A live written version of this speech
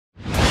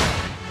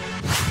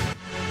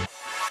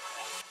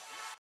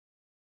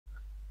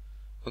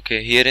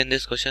Okay, here in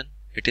this question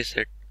it is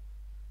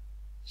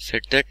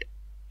said that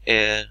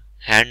a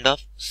hand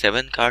of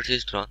 7 cards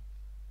is drawn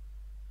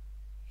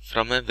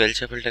from a well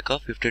shuffled deck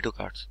of 52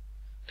 cards.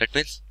 That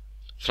means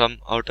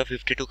from out of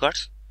 52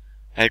 cards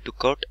I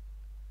took out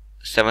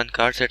 7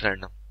 cards at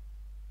random.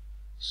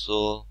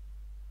 So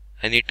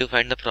I need to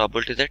find the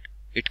probability that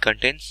it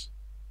contains,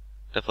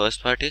 the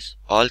first part is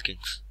all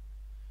kings.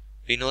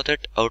 We know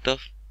that out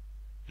of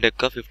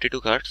deck of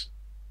 52 cards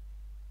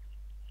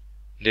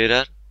there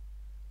are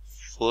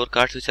 4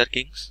 cards which are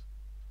kings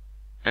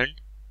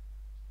and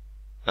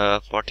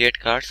 48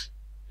 cards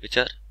which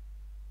are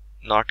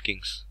not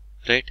kings,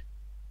 right?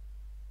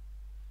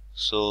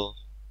 So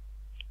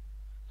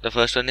the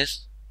first one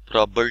is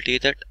probability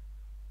that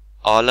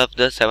all of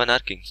the 7 are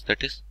kings,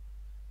 that is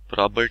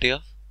probability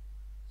of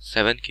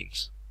 7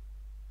 kings.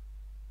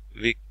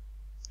 We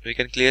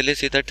can clearly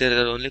see that there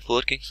are only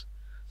 4 kings,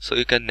 so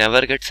you can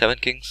never get 7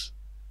 kings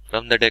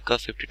from the deck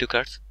of 52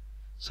 cards,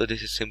 so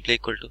this is simply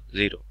equal to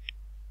 0.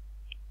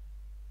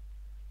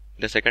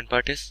 The second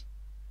part is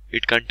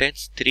it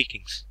contains 3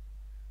 kings.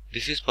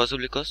 This is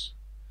possible because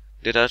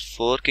there are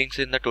 4 kings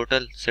in the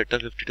total set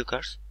of 52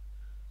 cards,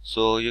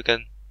 so you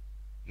can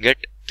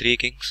get 3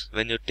 kings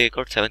when you take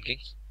out 7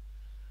 kings.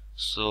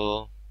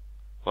 So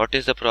what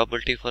is the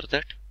probability for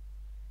that?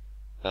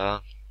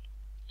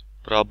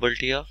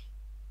 Probability of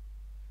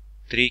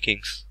 3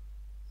 kings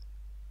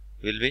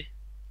will be,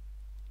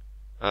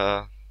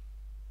 I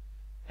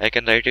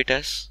can write it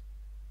as,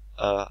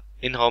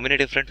 in how many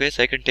different ways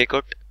I can take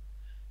out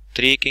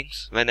 3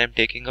 kings when I am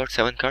taking out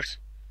 7 cards.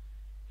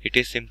 It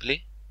is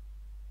simply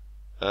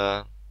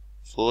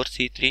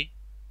 4c3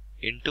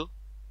 into,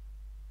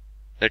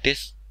 that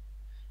is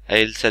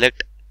I will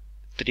select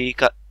 3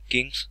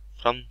 kings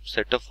from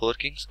set of 4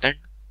 kings and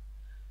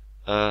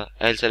I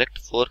will select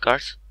 4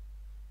 cards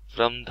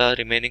from the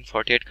remaining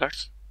 48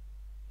 cards,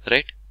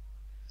 right?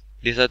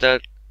 These are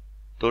the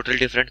total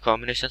different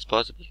combinations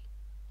possible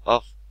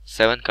of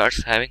 7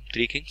 cards having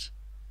 3 kings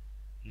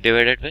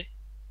divided by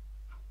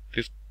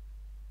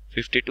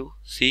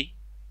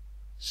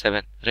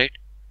 52c7, right?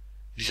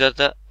 These are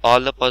the all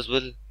the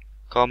possible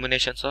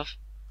combinations of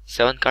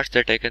 7 cards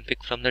that I can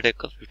pick from the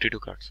deck of 52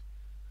 cards.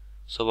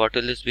 So what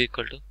will this be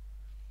equal to?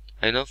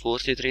 I know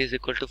 4c3 is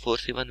equal to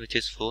 4c1, which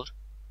is 4,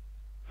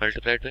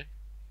 multiplied by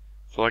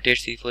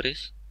 48c4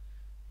 is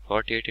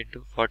 48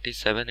 into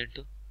 47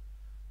 into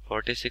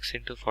 46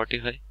 into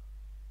 45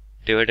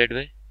 divided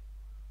by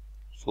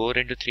 4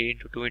 into 3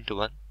 into 2 into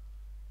 1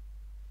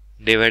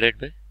 divided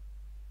by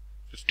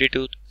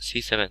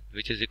 52c7,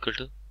 which is equal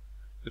to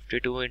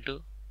 52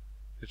 into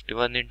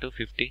 51 into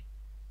 50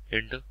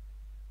 into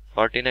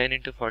 49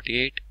 into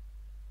 48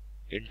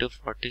 into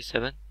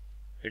 47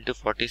 into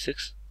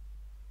 46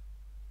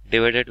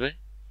 divided by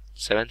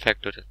 7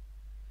 factorial,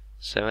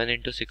 7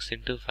 into 6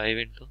 into 5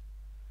 into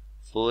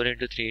 4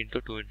 into 3 into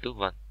 2 into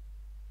 1,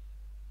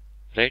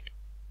 right?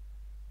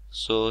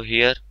 So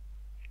here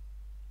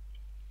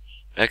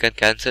I can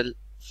cancel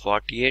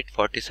 48,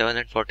 47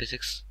 and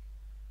 46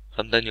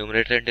 from the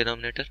numerator and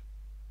denominator,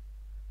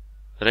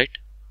 right?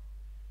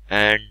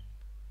 And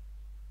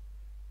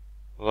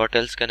what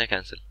else can I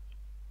cancel?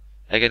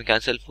 I can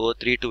cancel 4,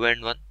 3, 2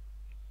 and 1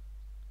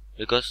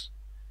 because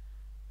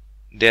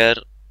they are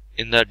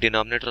in the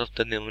denominator of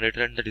the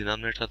numerator and the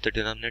denominator of the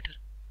denominator.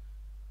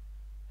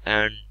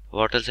 And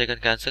what else I can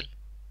cancel?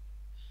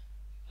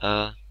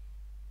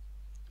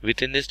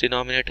 Within this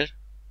denominator,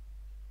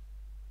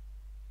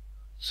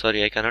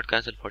 sorry, I cannot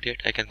cancel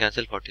 48, I can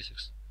cancel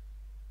 46.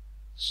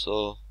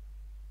 So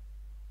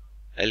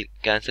I'll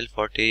cancel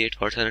 48,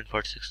 47 and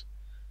 46.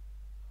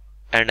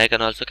 And I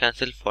can also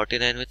cancel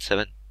 49 with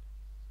 7.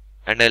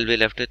 And I'll be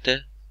left with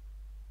the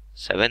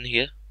 7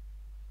 here.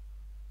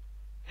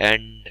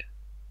 And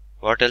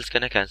what else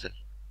can I cancel?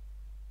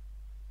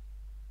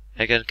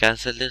 I can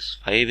cancel this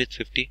 5 with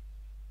 50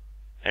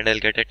 and I'll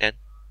get a 10.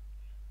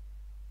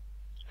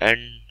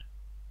 And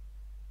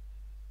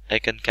I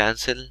can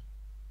cancel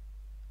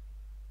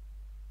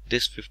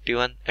this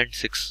 51 and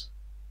 6.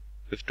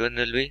 51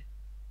 will be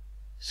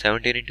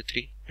 17 into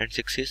 3 and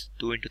 6 is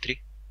 2 into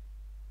 3.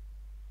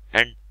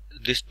 And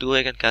this 2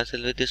 I can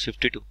cancel with this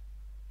 52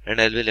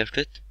 and I'll be left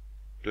with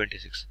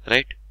 26,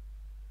 right?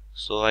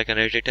 So I can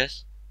write it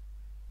as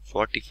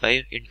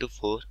 45 into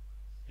 4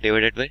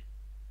 divided by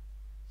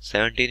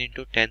 17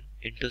 into 10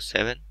 into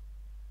 7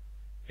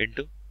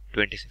 into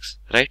 26,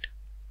 right?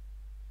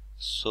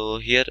 So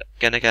here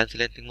can I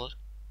cancel anything more?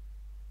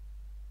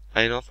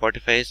 I know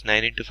 45 is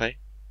 9 into 5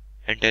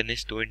 and 10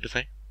 is 2 into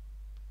 5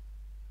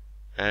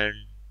 and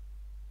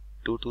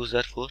 2 2s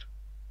are 4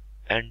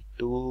 and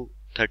 2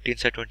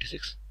 13s are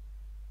 26.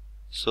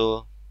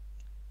 So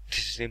this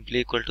is simply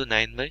equal to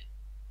 9 by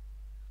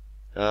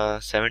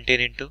 17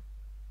 into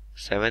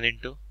 7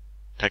 into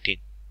 13.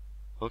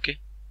 Okay,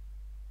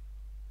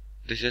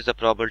 this is the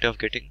probability of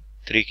getting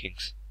 3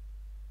 kings.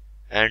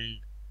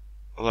 And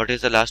what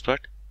is the last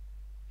part?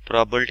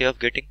 Probability of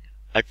getting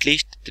at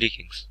least 3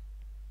 kings.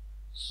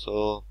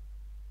 So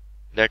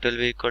that will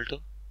be equal to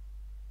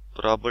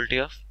probability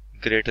of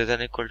greater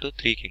than or equal to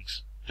 3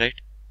 kings,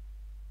 right?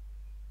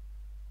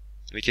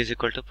 which is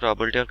equal to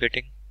probability of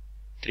getting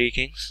 3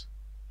 kings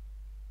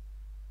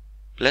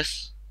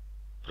plus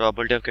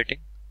probability of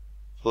getting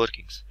 4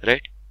 kings,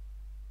 right?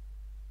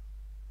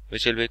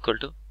 Which will be equal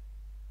to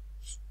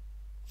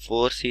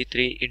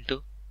 4c3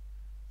 into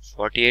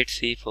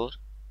 48c4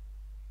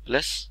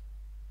 plus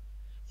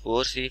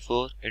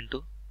 4c4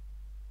 into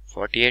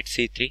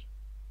 48c3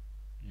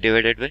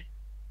 divided by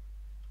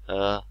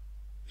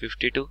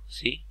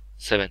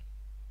 52c7,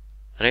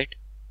 right?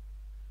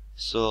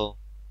 So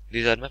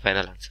these are my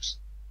final answers.